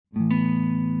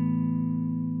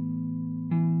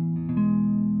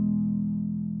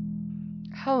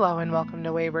Hello and welcome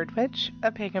to Wayward Witch,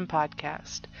 a pagan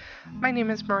podcast. My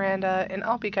name is Miranda, and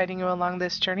I'll be guiding you along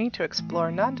this journey to explore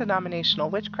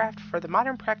non-denominational witchcraft for the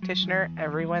modern practitioner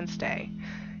every Wednesday.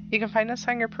 You can find us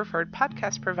on your preferred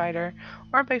podcast provider,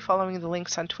 or by following the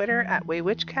links on Twitter at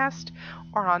WayWitchcast,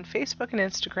 or on Facebook and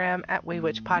Instagram at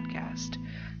WayWitchPodcast.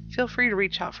 Feel free to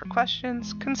reach out for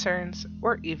questions, concerns,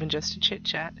 or even just to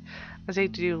chit-chat, as I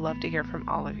do love to hear from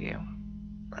all of you.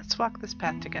 Let's walk this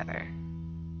path together.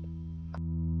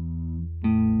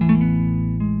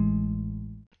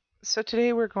 So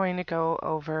today we're going to go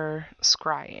over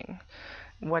scrying,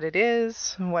 what it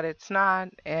is, what it's not,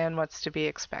 and what's to be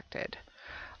expected.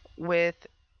 With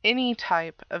any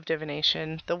type of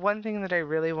divination, the one thing that I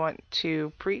really want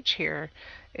to preach here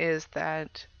is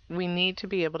that we need to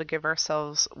be able to give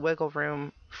ourselves wiggle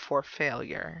room for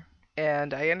failure.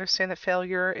 And I understand that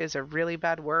failure is a really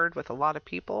bad word with a lot of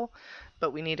people,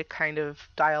 but we need to kind of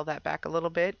dial that back a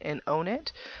little bit and own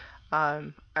it.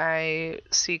 I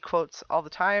see quotes all the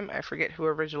time. I forget who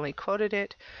originally quoted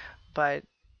it, but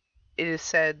it is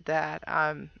said that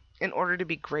in order to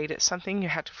be great at something, you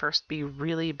have to first be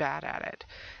really bad at it.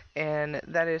 And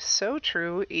that is so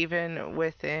true even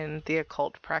within the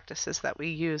occult practices that we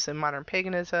use in modern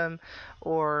paganism,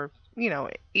 or,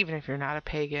 even if you're not a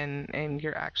pagan and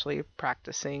you're actually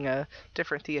practicing a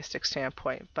different theistic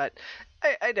standpoint. But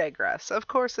I digress. Of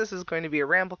course, this is going to be a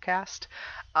ramblecast,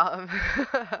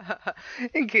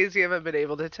 in case you haven't been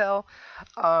able to tell.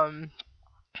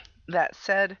 That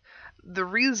said, the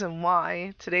reason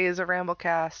why today is a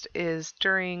ramblecast is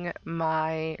during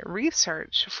my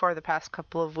research for the past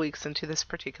couple of weeks into this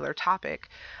particular topic,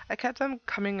 I kept on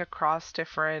coming across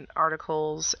different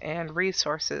articles and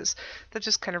resources that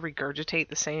just kind of regurgitate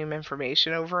the same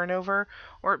information over and over,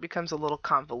 or it becomes a little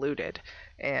convoluted.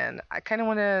 And I kind of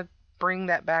want to bring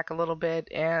that back a little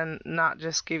bit and not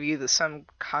just give you some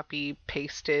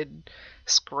copy-pasted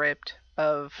script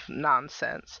of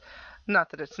nonsense.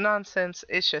 Not that it's nonsense,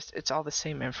 it's all the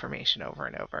same information over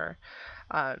and over.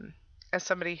 As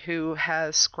somebody who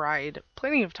has scryed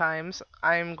plenty of times,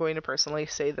 I'm going to personally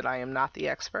say that I am not the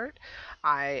expert.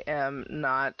 I am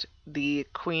not the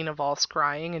queen of all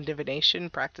scrying and divination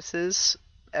practices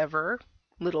ever.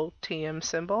 Little TM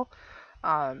symbol.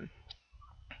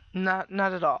 Not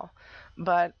at all.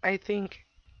 But I think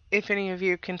if any of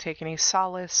you can take any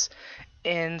solace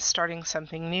in starting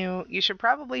something new, you should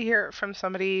probably hear it from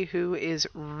somebody who is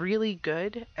really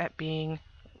good at being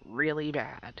really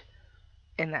bad.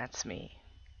 And that's me.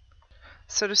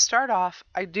 So to start off,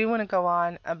 I do want to go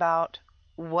on about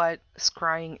what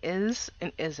scrying is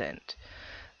and isn't.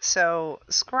 So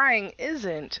scrying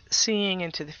isn't seeing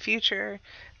into the future,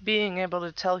 being able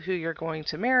to tell who you're going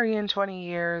to marry in 20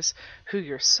 years, who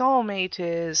your soulmate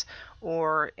is,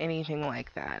 or anything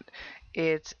like that.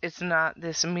 It's not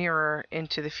this mirror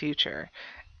into the future.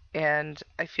 And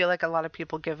I feel like a lot of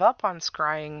people give up on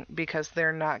scrying because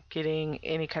they're not getting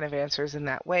any kind of answers in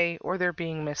that way, or they're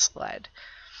being misled.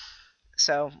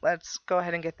 So let's go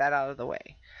ahead and get that out of the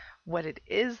way. What it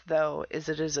is, though, is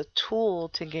it is a tool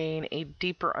to gain a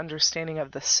deeper understanding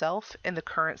of the self and the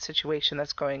current situation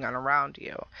that's going on around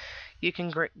you. You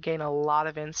can gain a lot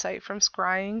of insight from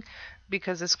scrying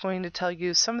because it's going to tell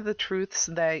you some of the truths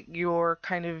that you're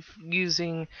kind of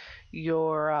using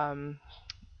your,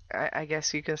 I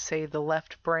guess you can say the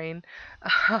left brain.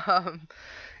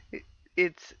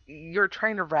 You're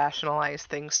trying to rationalize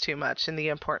things too much, and the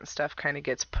important stuff kind of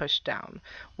gets pushed down.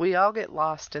 We all get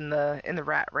lost in the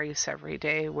rat race every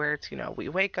day, where it's, we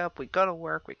wake up, we go to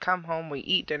work, we come home, we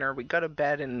eat dinner, we go to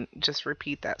bed, and just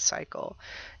repeat that cycle.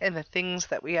 And the things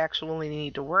that we actually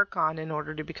need to work on in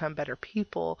order to become better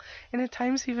people, and at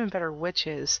times even better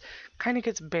witches, kind of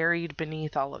gets buried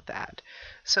beneath all of that.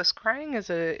 So scrying is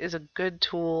a good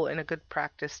tool and a good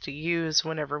practice to use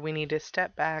whenever we need to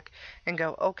step back and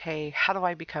go, okay, how do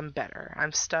I become better?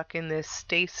 I'm stuck in this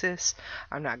stasis.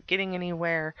 I'm not getting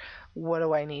anywhere. What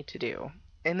do I need to do?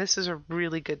 And this is a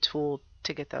really good tool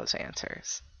to get those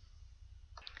answers.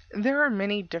 There are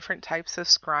many different types of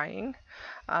scrying.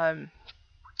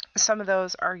 Some of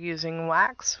those are using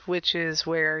wax, which is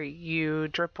where you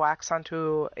drip wax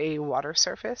onto a water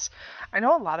surface. I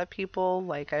know a lot of people,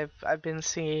 like I've been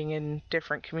seeing in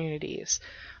different communities,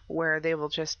 where they will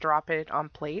just drop it on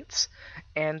plates,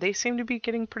 and they seem to be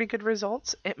getting pretty good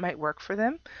results. It might work for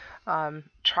them.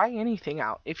 Try anything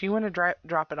out. If you want to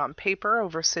drop it on paper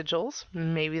over sigils,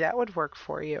 maybe that would work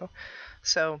for you.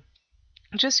 So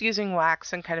just using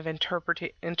wax and kind of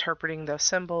interpreting those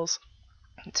symbols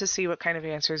to see what kind of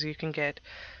answers you can get,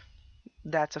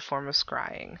 that's a form of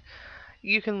scrying.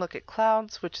 You can look at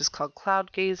clouds, which is called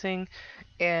cloud gazing,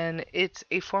 and it's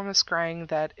a form of scrying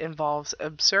that involves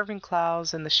observing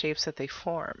clouds and the shapes that they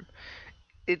form.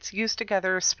 It's used to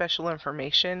gather special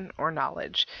information or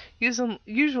knowledge,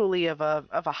 usually of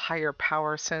a higher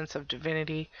power sense of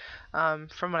divinity. From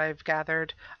what I've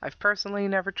gathered, I've personally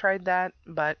never tried that,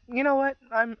 but you know what?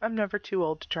 I'm never too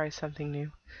old to try something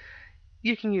new.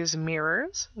 You can use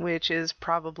mirrors, which is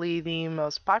probably the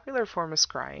most popular form of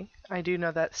scrying. I do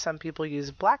know that some people use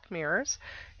black mirrors,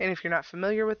 and if you're not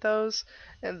familiar with those,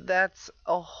 that's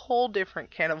a whole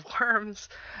different can of worms.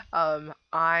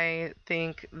 I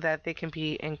think that they can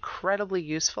be incredibly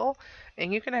useful,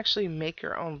 and you can actually make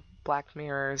your own black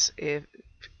mirrors if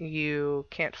you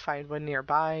can't find one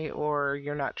nearby or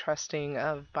you're not trusting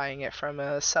of buying it from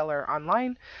a seller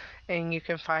online, and you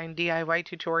can find DIY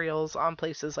tutorials on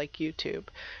places like YouTube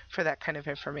for that kind of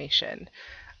information.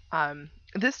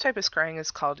 This type of scrying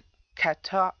is called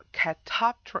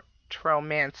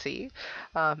catoptromancy.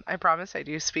 I promise I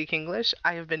do speak English.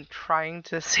 I have been trying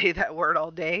to say that word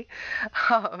all day.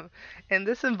 And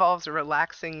this involves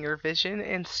relaxing your vision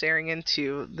and staring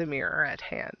into the mirror at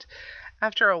hand.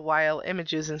 After a while,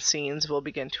 images and scenes will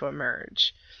begin to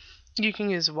emerge. You can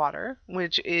use water,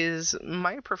 which is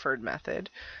my preferred method,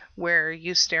 where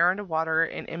you stare into water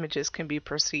and images can be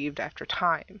perceived after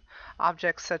time.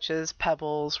 Objects such as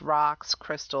pebbles, rocks,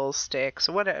 crystals, sticks,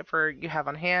 whatever you have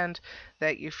on hand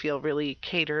that you feel really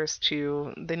caters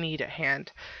to the need at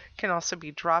hand, can also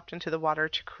be dropped into the water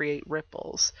to create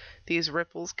ripples. These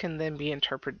ripples can then be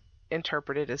interpreted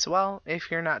as well if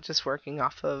you're not just working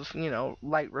off of,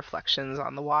 light reflections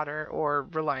on the water or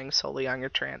relying solely on your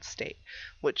trance state,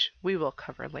 which we will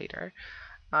cover later.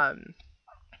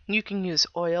 You can use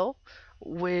oil,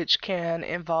 which can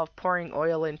involve pouring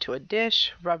oil into a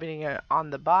dish, rubbing it on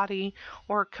the body,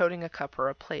 or coating a cup or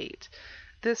a plate.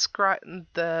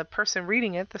 The person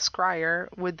reading it, the scryer,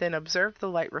 would then observe the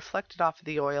light reflected off of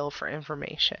the oil for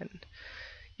information.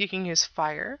 You can use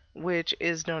fire, which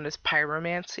is known as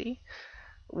pyromancy,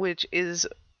 which is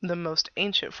the most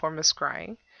ancient form of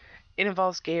scrying. It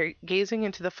involves gazing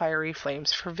into the fiery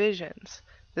flames for visions.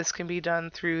 This can be done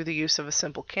through the use of a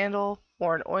simple candle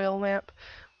or an oil lamp.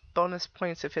 Bonus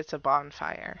points if it's a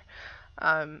bonfire.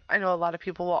 I know a lot of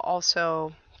people will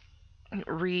also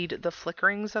read the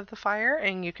flickerings of the fire,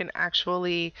 and you can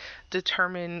actually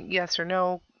determine yes or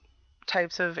no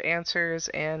types of answers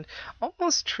and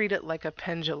almost treat it like a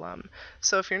pendulum.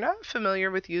 So if you're not familiar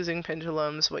with using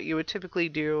pendulums, what you would typically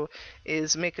do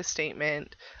is make a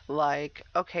statement like,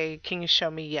 okay, can you show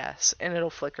me yes? And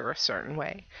it'll flicker a certain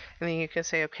way. And then you can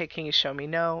say, okay, can you show me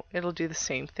no? It'll do the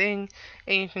same thing.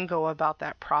 And you can go about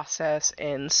that process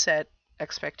and set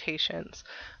expectations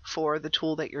for the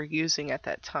tool that you're using at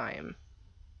that time.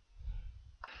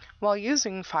 While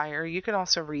using fire, you can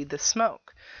also read the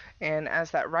smoke, and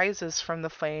as that rises from the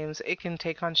flames, it can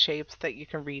take on shapes that you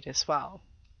can read as well.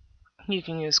 You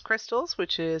can use crystals,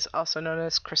 which is also known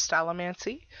as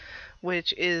crystallomancy,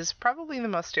 which is probably the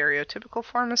most stereotypical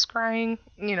form of scrying.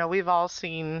 We've all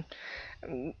seen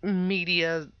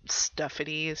media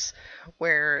stuffities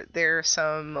where there's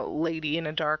some lady in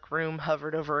a dark room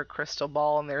hovered over a crystal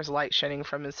ball and there's light shining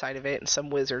from inside of it, and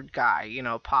some wizard guy,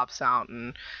 pops out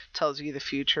and tells you the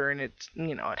future, and it's,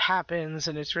 it happens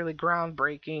and it's really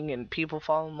groundbreaking and people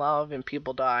fall in love and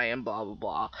people die and blah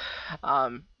blah blah.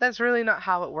 That's really not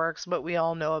how it works, but we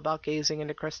all know about gazing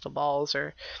into crystal balls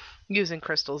or using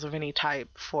crystals of any type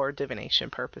for divination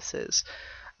purposes.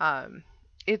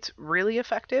 It's really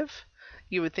effective.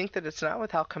 You would think that it's not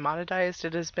with how commoditized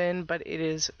it has been, but it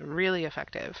is really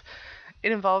effective.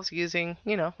 It involves using,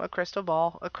 a crystal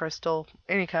ball, a crystal,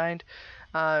 any kind.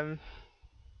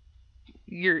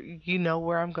 You know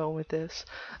where I'm going with this,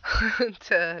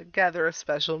 to gather a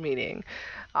special meaning.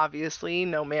 Obviously,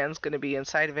 no man's going to be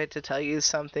inside of it to tell you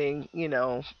something,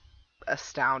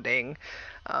 astounding.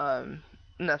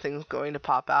 Nothing's going to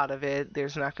pop out of it.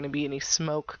 There's not going to be any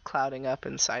smoke clouding up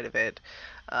inside of it.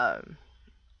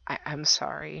 I'm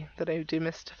sorry that I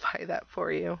demystify that for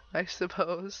you, I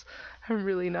suppose. I'm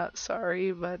really not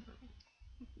sorry, but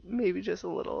maybe just a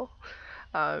little.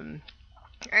 I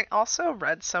also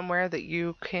read somewhere that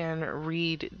you can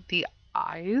read the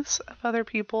eyes of other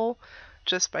people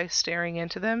just by staring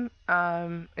into them.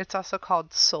 It's also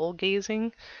called soul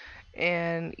gazing,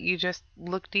 and you just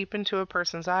look deep into a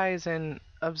person's eyes and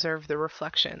observe the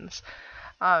reflections.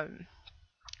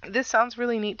 This sounds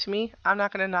really neat to me. I'm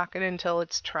not going to knock it until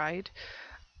it's tried.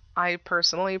 I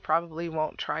personally probably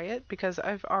won't try it because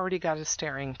I've already got a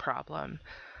staring problem.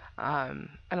 I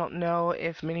don't know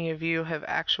if many of you have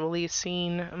actually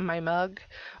seen my mug,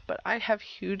 but I have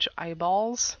huge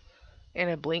eyeballs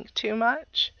and I blink too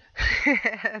much.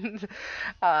 And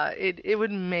it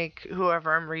would make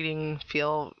whoever I'm reading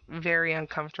feel very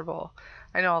uncomfortable.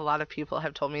 I know a lot of people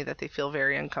have told me that they feel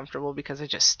very uncomfortable because I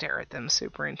just stare at them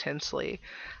super intensely.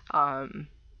 Um,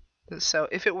 so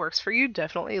if it works for you,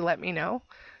 definitely let me know,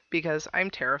 because I'm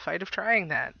terrified of trying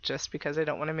that just because I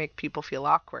don't want to make people feel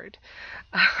awkward.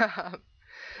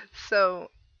 So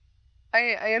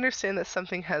I understand that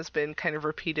something has been kind of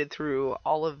repeated through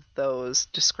all of those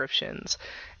descriptions,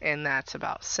 and that's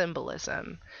about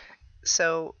symbolism.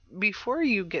 So, before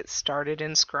you get started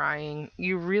in scrying,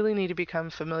 you really need to become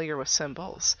familiar with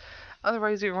symbols.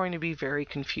 Otherwise, you're going to be very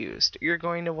confused. You're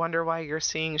going to wonder why you're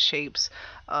seeing shapes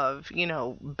of,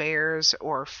 bears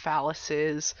or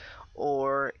phalluses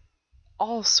or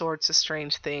all sorts of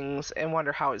strange things and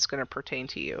wonder how it's going to pertain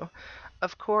to you.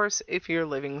 Of course, if you're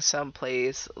living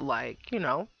someplace like,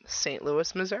 St.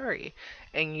 Louis, Missouri,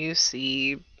 and you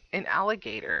see an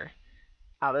alligator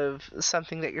out of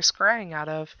something that you're scrying out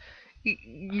of,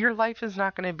 your life is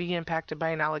not going to be impacted by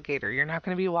an alligator. You're not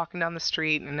going to be walking down the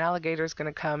street and an alligator is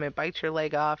going to come and bite your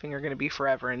leg off and you're going to be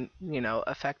forever and,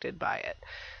 affected by it.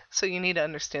 So you need to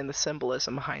understand the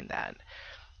symbolism behind that.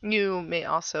 You may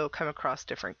also come across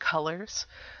different colors,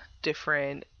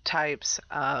 different types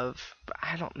of,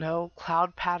 I don't know,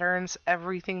 cloud patterns,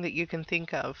 everything that you can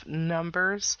think of,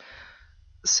 numbers.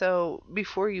 So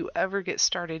before you ever get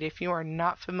started, if you are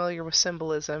not familiar with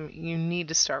symbolism, you need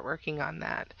to start working on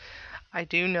that. I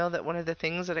do know that one of the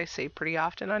things that I say pretty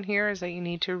often on here is that you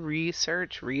need to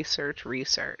research, research,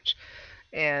 research.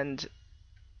 And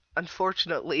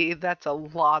unfortunately, that's a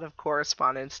lot of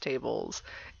correspondence tables,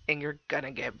 and you're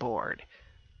gonna get bored.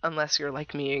 Unless you're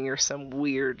like me and you're some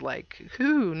weird, like,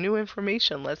 ooh, new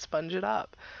information, let's sponge it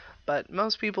up. But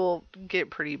most people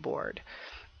get pretty bored.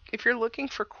 If you're looking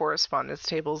for correspondence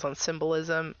tables on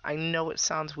symbolism, I know it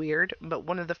sounds weird, but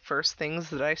one of the first things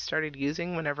that I started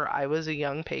using whenever I was a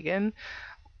young pagan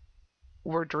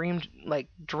were dream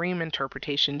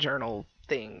interpretation journal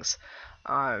things.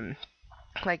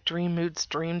 Like Dream Moods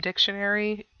Dream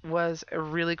Dictionary was a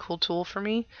really cool tool for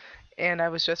me, and I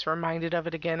was just reminded of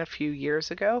it again a few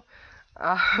years ago.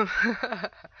 Um,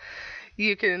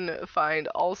 you can find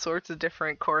all sorts of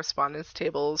different correspondence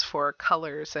tables for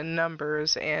colors and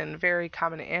numbers and very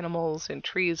common animals and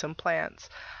trees and plants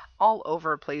all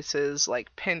over places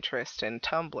like Pinterest and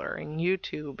Tumblr and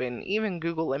YouTube and even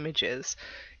Google Images.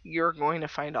 You're going to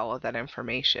find all of that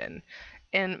information.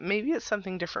 And maybe it's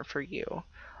something different for you.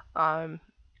 Um,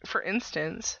 for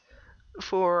instance,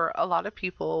 for a lot of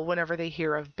people, whenever they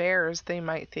hear of bears, they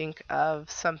might think of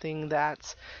something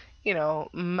that's,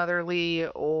 motherly,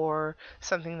 or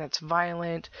something that's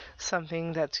violent,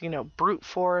 something that's, brute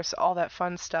force, all that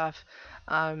fun stuff.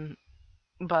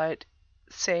 But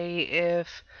say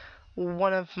if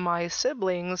one of my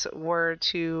siblings were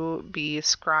to be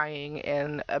scrying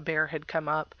and a bear had come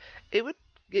up,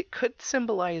 it could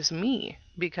symbolize me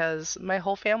because my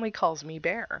whole family calls me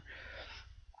Bear.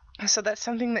 So that's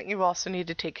something that you also need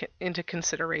to take into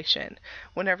consideration.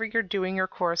 Whenever you're doing your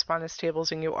correspondence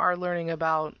tables and you are learning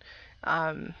about,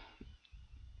 um,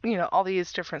 all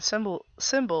these different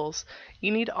symbols,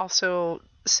 you need to also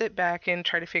sit back and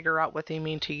try to figure out what they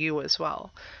mean to you as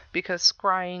well. Because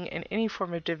scrying and any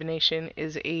form of divination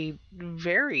is a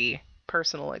very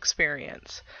personal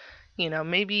experience.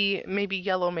 Maybe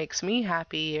yellow makes me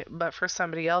happy, but for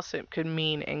somebody else it could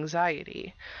mean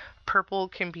anxiety. Purple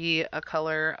can be a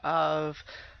color of,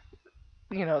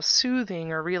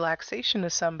 soothing or relaxation to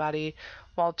somebody,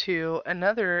 while to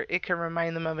another it can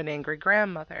remind them of an angry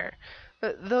grandmother.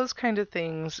 Those kind of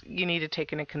things you need to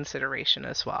take into consideration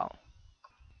as well.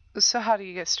 So how do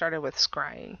you get started with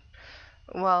scrying?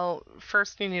 Well,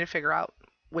 first you need to figure out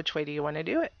which way do you want to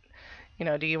do it.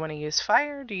 Do you want to use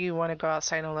fire? Do you want to go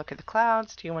outside and look at the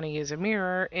clouds? Do you want to use a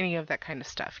mirror? Any of that kind of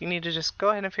stuff. You need to just go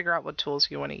ahead and figure out what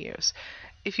tools you want to use.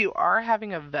 If you are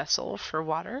having a vessel for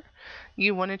water,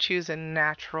 you want to choose a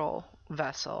natural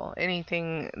vessel.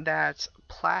 Anything that's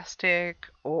plastic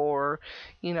or,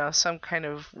 some kind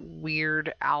of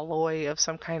weird alloy of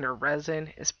some kind of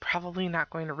resin is probably not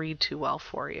going to read too well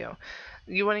for you.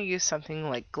 You want to use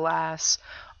something like glass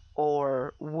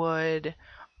or wood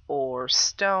or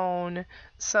stone,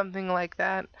 something like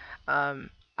that.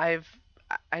 I've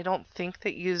I don't think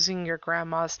that using your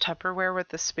grandma's Tupperware with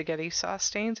the spaghetti sauce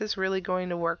stains is really going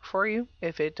to work for you.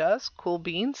 If it does, cool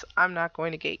beans. I'm not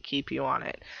going to gatekeep you on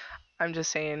it. I'm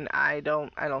just saying I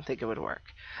don't think it would work.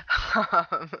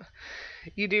 Um,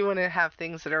 you do want to have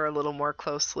things that are a little more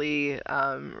closely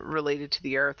related to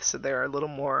the earth, so they're a little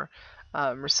more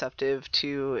receptive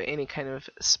to any kind of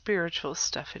spiritual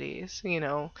stuff it is.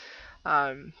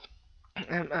 Um,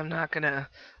 I'm not gonna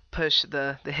push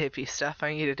the hippie stuff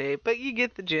on you today, but you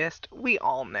get the gist. We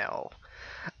all know.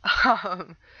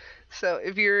 Um, so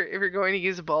if you're going to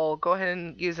use a bowl, go ahead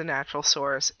and use a natural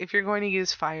source. If you're going to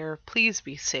use fire, please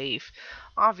be safe.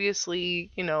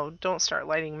 Obviously, don't start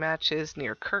lighting matches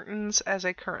near curtains, as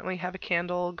I currently have a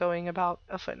candle going about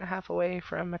 1.5 feet away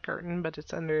from a curtain, but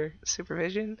it's under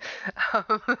supervision.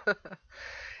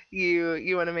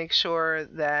 You want to make sure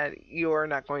that you're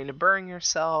not going to burn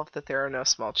yourself, that there are no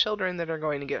small children that are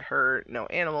going to get hurt, no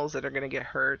animals that are going to get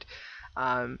hurt.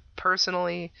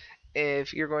 Personally,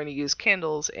 if you're going to use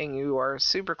candles and you are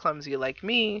super clumsy like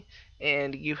me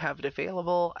and you have it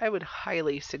available, I would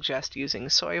highly suggest using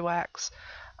soy wax.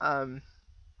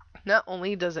 Not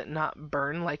only does it not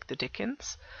burn like the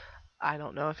Dickens, I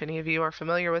don't know if any of you are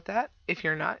familiar with that. If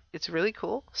you're not, it's really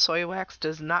cool. Soy wax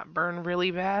does not burn really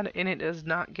bad, and it does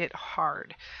not get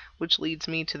hard, which leads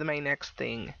me to my next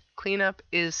thing. Cleanup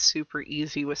is super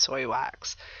easy with soy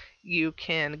wax. You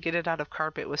can get it out of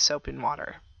carpet with soap and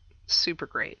water. Super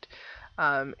great.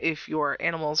 If your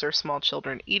animals or small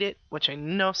children eat it, which I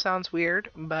know sounds weird,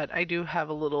 but I do have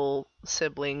a little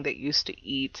sibling that used to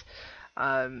eat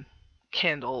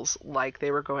candles like they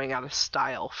were going out of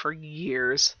style for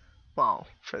years. Well,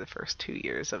 for the first 2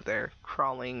 years of their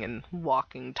crawling and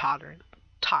walking,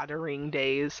 tottering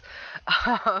days.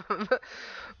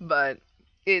 But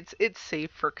it's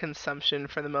safe for consumption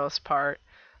for the most part.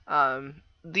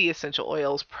 The essential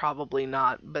oils probably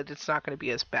not, but it's not going to be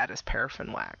as bad as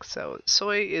paraffin wax. So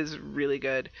soy is really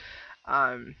good.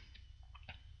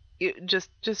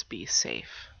 Just be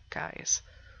safe, guys.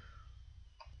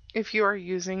 If you are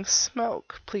using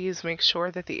smoke, please make sure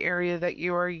that the area that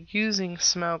you are using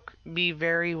smoke be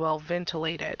very well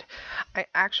ventilated. I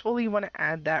actually want to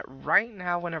add that right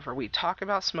now whenever we talk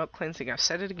about smoke cleansing. I've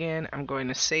said it again. I'm going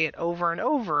to say it over and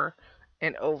over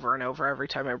and over and over every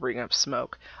time I bring up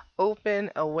smoke. Open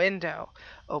a window.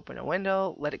 Open a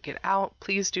window, let it get out.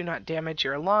 Please do not damage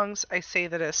your lungs. I say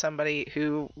that as somebody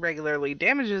who regularly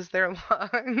damages their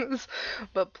lungs,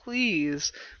 but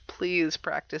please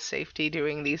practice safety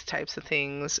doing these types of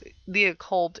things. The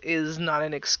occult is not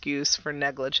an excuse for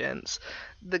negligence.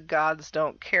 The gods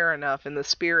don't care enough and the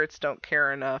spirits don't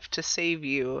care enough to save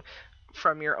you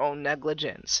from your own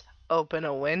negligence. Open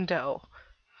a window.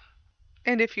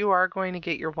 And if you are going to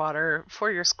get your water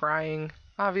for your scrying,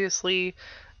 obviously,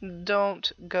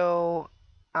 don't go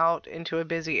out into a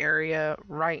busy area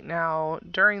right now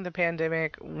during the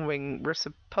pandemic when we're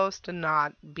supposed to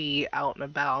not be out and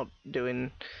about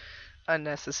doing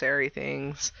unnecessary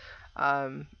things.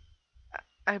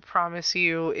 I promise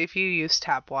you, if you use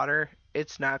tap water,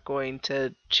 it's not going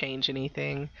to change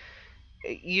anything.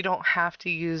 You don't have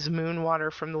to use moon water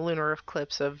from the lunar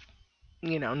eclipse of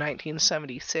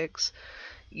 1976.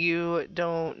 You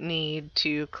don't need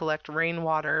to collect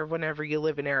rainwater whenever you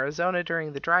live in Arizona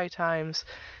during the dry times.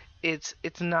 It's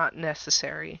not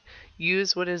necessary.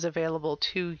 Use what is available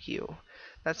to you.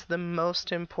 That's the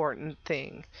most important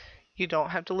thing. You don't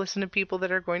have to listen to people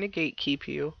that are going to gatekeep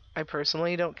you. I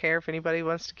personally don't care if anybody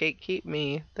wants to gatekeep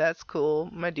me. That's cool.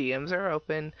 My DMs are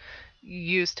open.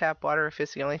 Use tap water if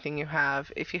it's the only thing you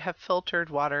have. If you have filtered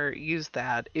water, use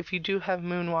that. If you do have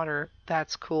moon water,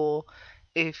 that's cool.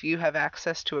 If you have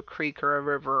access to a creek or a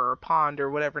river or a pond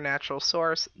or whatever natural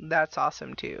source, that's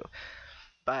awesome too.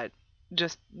 But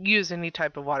just use any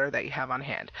type of water that you have on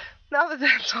hand. Now that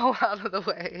that's all out of the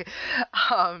way,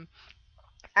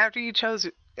 after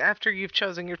you've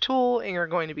chosen your tool and you're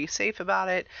going to be safe about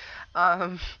it,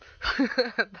 that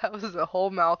was a whole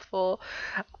mouthful.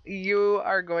 You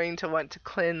are going to want to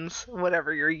cleanse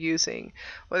whatever you're using,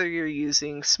 whether you're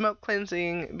using smoke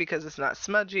cleansing because it's not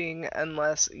smudging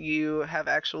unless you have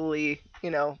actually,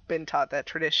 been taught that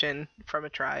tradition from a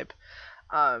tribe.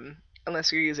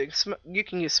 Unless you're using, you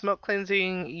can use smoke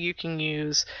cleansing, you can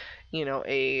use,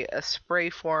 a spray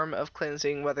form of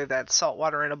cleansing, whether that's salt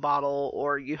water in a bottle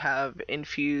or you have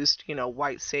infused,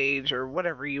 white sage or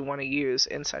whatever you want to use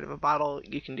inside of a bottle,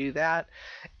 you can do that.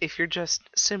 If you're just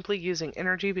simply using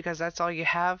energy because that's all you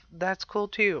have, that's cool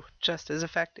too, just as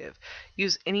effective.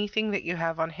 Use anything that you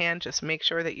have on hand, just make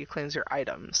sure that you cleanse your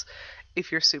items.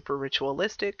 If you're super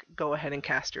ritualistic, go ahead and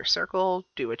cast your circle,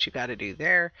 do what you gotta do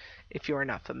there. If you are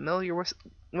not familiar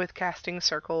with casting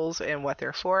circles and what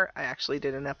they're for, I actually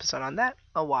did an episode on that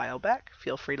a while back.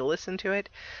 Feel free to listen to it.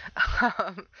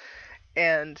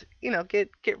 And,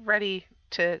 get ready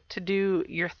to do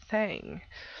your thing.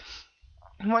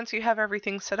 Once you have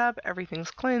everything set up,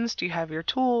 everything's cleansed, you have your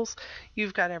tools,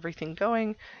 you've got everything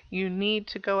going, you need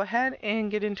to go ahead and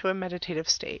get into a meditative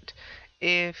state.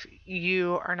 If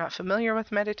you are not familiar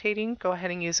with meditating, go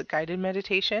ahead and use a guided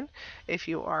meditation. If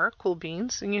you are, cool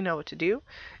beans, and you know what to do.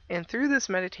 And through this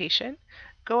meditation,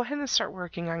 go ahead and start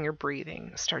working on your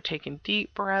breathing. Start taking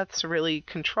deep breaths, really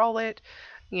control it.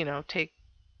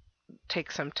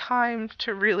 Take some time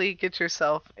to really get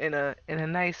yourself in a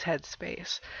nice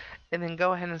headspace. And then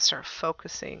go ahead and start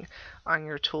focusing on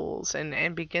your tools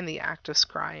and begin the act of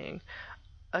scrying.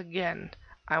 Again,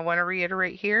 I want to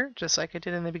reiterate here, just like I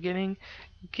did in the beginning,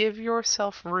 give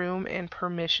yourself room and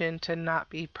permission to not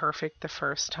be perfect the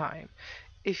first time.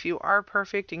 If you are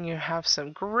perfect and you have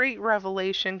some great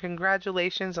revelation,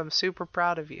 congratulations, I'm super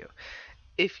proud of you.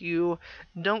 If you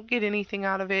don't get anything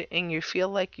out of it and you feel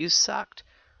like you sucked,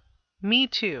 me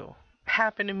too.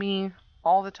 Happened to me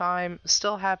all the time,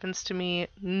 still happens to me.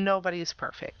 Nobody's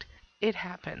perfect. It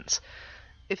happens.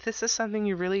 If this is something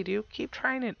you really do, keep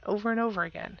trying it over and over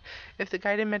again. If the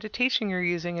guided meditation you're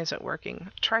using isn't working,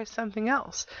 try something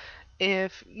else.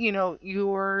 If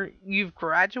you've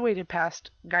graduated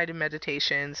past guided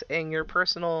meditations and your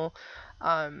personal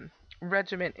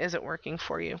regimen isn't working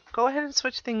for you, go ahead and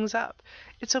switch things up.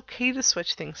 It's okay to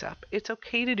switch things up. It's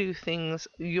okay to do things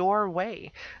your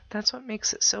way. That's what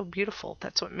makes it so beautiful.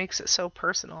 That's what makes it so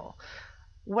personal.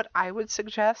 What I would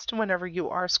suggest whenever you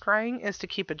are scrying is to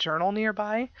keep a journal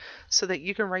nearby so that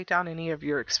you can write down any of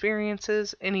your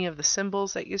experiences, any of the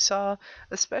symbols that you saw,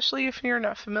 especially if you're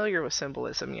not familiar with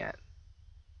symbolism yet.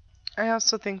 I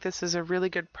also think this is a really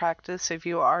good practice if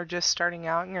you are just starting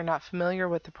out and you're not familiar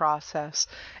with the process.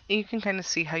 And you can kind of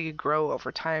see how you grow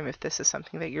over time if this is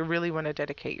something that you really want to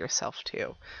dedicate yourself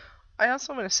to. I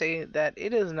also want to say that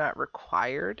it is not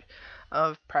required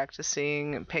of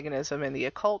practicing paganism and the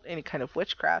occult, any kind of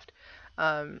witchcraft,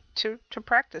 to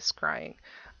practice scrying.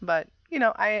 But,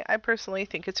 I personally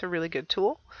think it's a really good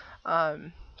tool. I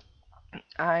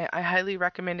highly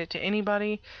recommend it to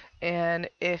anybody, and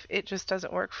if it just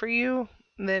doesn't work for you,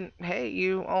 then hey,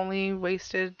 you only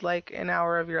wasted like an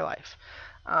hour of your life,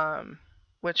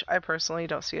 which I personally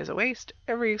don't see as a waste.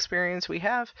 Every experience we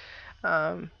have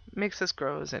makes us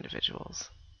grow as individuals.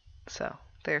 So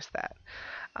there's that.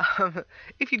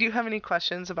 If you do have any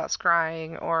questions about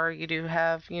scrying, or you do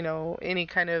have, any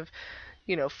kind of,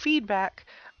 feedback,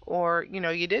 or,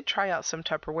 you did try out some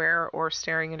Tupperware or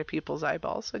staring into people's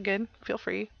eyeballs, again, feel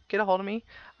free, get a hold of me.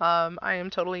 I am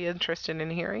totally interested in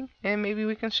hearing, and maybe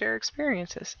we can share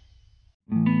experiences.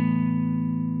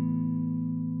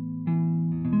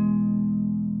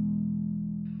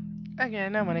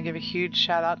 Again, I want to give a huge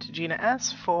shout out to Gina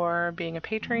S. for being a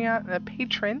patron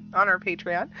on our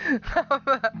Patreon.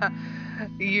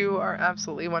 You are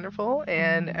absolutely wonderful,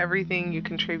 and everything you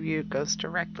contribute goes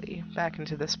directly back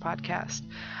into this podcast.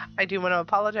 I do want to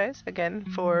apologize again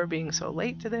for being so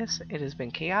late to this. It has been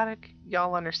chaotic.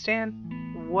 Y'all understand?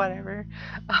 Whatever.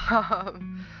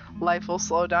 Life will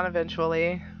slow down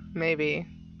eventually. Maybe.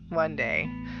 One day.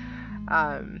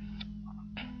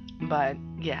 But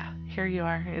yeah, here you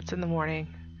are. It's in the morning.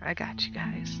 I got you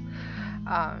guys.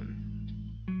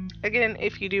 Again,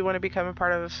 if you do want to become a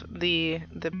part of the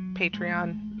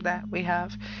Patreon that we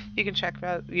have, you can check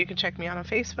me out on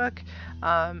Facebook.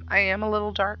 I am a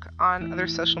little dark on other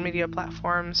social media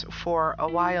platforms for a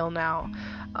while now,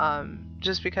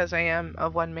 just because I am a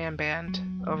one-man band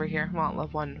over here. Well, a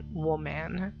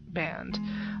one-woman band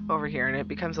over here, and it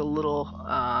becomes a little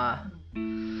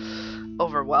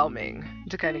overwhelming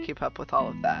to kind of keep up with all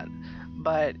of that.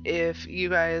 But if you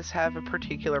guys have a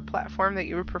particular platform that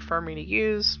you would prefer me to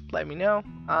use, let me know.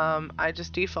 I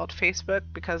just default Facebook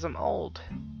because I'm old.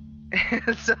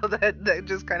 So that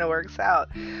just kind of works out.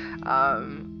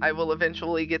 I will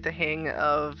eventually get the hang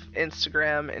of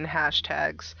Instagram and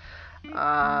hashtags.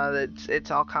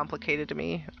 It's all complicated to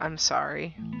me. I'm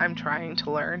sorry. I'm trying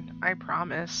to learn. I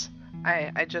promise.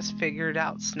 I just figured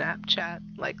out Snapchat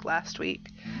like last week.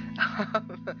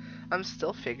 I'm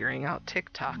still figuring out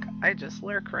TikTok. I just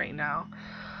lurk right now.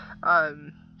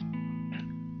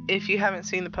 If you haven't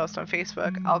seen the post on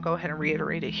Facebook, I'll go ahead and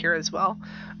reiterate it here as well.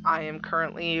 I am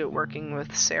currently working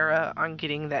with Sarah on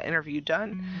getting that interview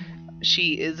done.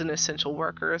 She is an essential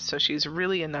worker, so she's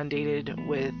really inundated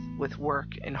with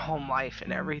work and home life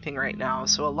and everything right now.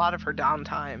 So a lot of her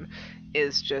downtime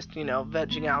is just,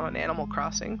 vegging out on Animal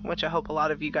Crossing, which I hope a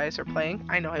lot of you guys are playing.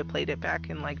 I know I played it back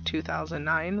in like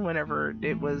 2009, whenever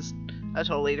it was a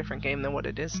totally different game than what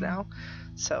it is now.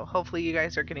 So hopefully you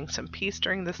guys are getting some peace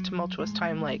during this tumultuous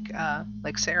time like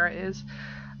Sarah is.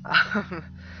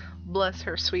 Bless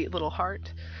her sweet little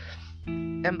heart.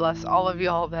 And bless all of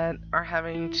y'all that are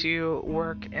having to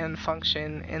work and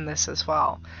function in this as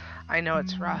well. I know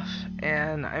it's rough,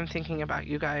 and I'm thinking about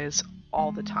you guys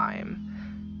all the time.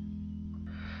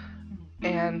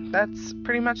 And that's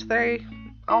pretty much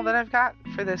all that I've got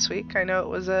for this week. I know it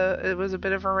was a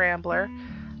bit of a rambler.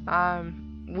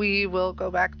 We will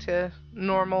go back to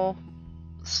normal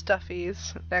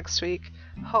stuffies next week,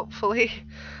 hopefully.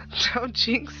 Don't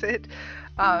jinx it.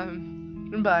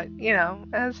 But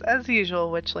as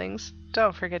usual, witchlings,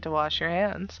 don't forget to wash your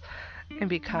hands and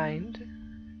be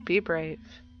kind, be brave,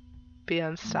 be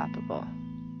unstoppable.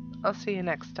 I'll see you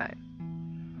next time.